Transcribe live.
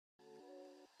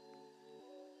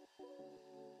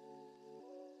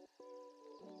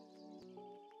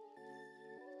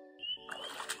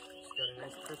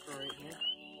pepper right here.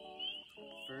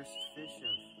 First fish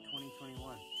of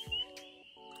 2021.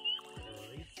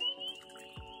 Release.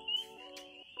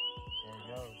 There it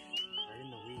goes. Right in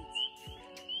the weeds.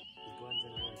 He blends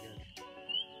in really good.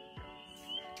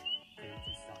 Okay, you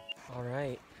can stop.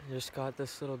 Alright, just got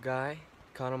this little guy.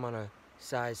 Caught him on a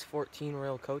size 14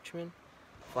 Royal Coachman.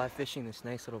 Fly fishing this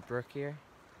nice little brook here.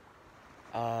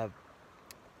 Caught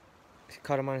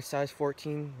him on a size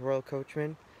 14 Royal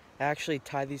Coachman. I actually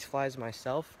tie these flies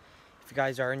myself. If you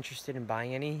guys are interested in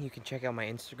buying any, you can check out my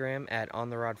Instagram at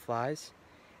OnTheRodFlies,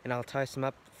 and I'll tie some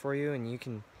up for you, and you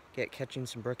can get catching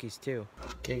some brookies too.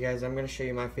 Okay guys, I'm going to show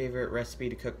you my favorite recipe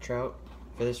to cook trout.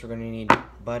 For this we're going to need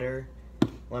butter,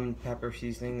 lemon pepper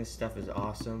seasoning, this stuff is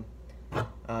awesome,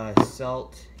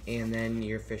 salt, and then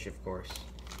your fish of course.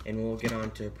 And we'll get on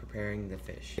to preparing the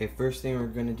fish. Okay, first thing we're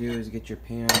going to do is get your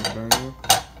pan on the burner.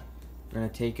 We're going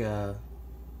to take a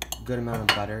good amount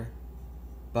of butter.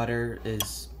 Butter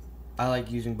is, I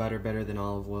like using butter better than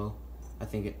olive oil. I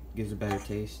think it gives a better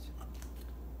taste.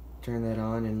 Turn that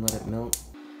on and let it melt.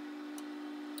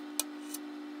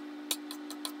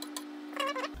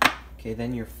 Okay,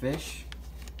 then your fish.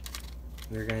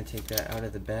 We're going to take that out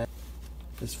of the bed.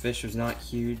 This fish was not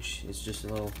huge, it's just a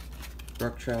little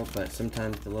brook trout, but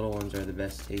sometimes the little ones are the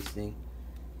best tasting.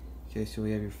 Okay, so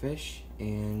we have your fish,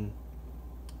 and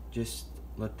just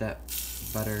let that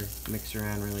butter mix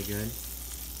around really good.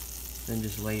 Then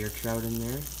just lay your trout in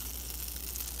there,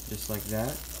 just like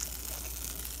that.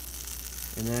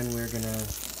 And then we're gonna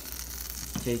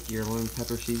take your lemon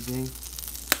pepper seasoning,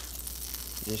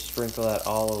 just sprinkle that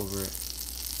all over it.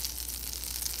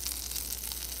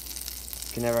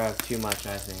 You can never have too much,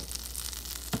 I think.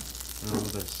 And a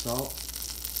little bit of salt.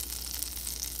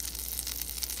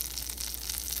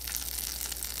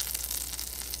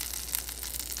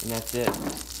 And that's it.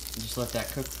 Just let that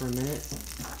cook for a minute.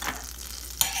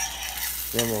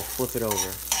 Then we'll flip it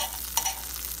over.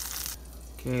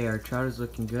 Okay, our trout is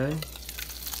looking good.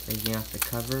 Taking off the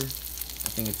cover. I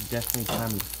think it's definitely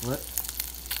time to flip.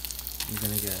 I'm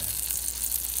gonna get a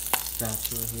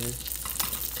spatula here.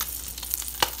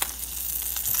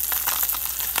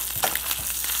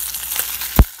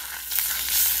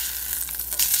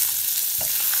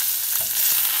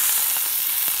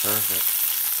 Perfect.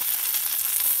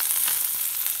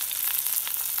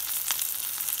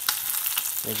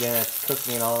 And again, that's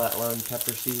cooking in all that lemon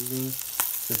pepper seasoning,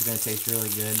 so it's going to taste really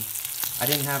good. I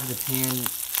didn't have the pan,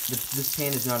 this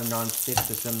pan is not a non-stick,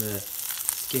 so some of the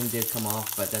skin did come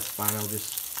off, but that's fine. I'll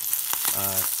just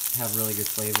have really good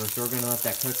flavor. So we're going to let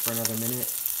that cook for another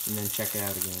minute, and then check it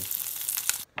out again.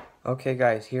 Okay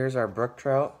guys, here's our brook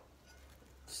trout.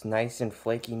 It's nice and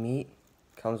flaky meat,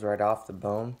 comes right off the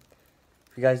bone.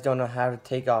 If you guys don't know how to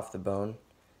take off the bone,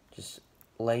 just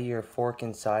lay your fork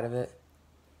inside of it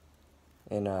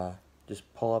and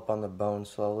just pull up on the bone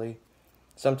slowly.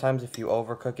 Sometimes if you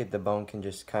overcook it, the bone can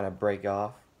just kind of break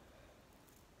off.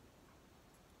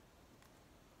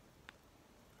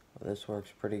 Well, this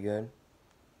works pretty good.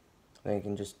 Then you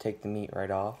can just take the meat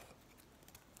right off.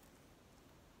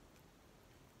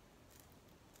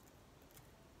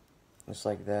 Just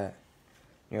like that.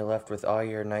 You're left with all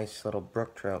your nice little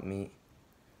brook trout meat.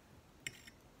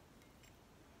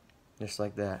 Just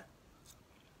like that.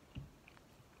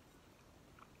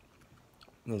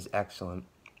 It is excellent.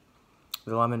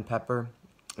 The lemon pepper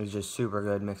is just super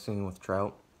good mixing with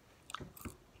trout.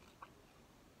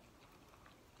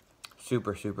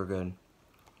 Super, super good.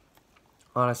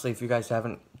 Honestly, if you guys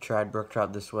haven't tried brook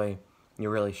trout this way,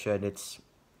 you really should. It's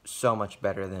so much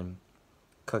better than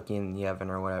cooking in the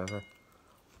oven or whatever.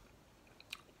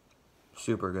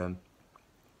 Super good.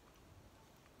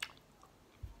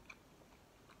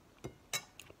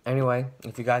 Anyway,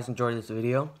 if you guys enjoyed this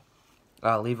video,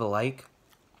 leave a like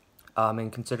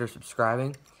and consider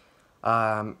subscribing.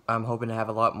 I'm hoping to have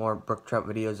a lot more brook trout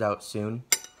videos out soon.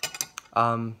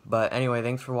 But anyway,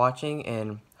 thanks for watching,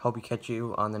 and hope to catch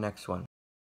you on the next one.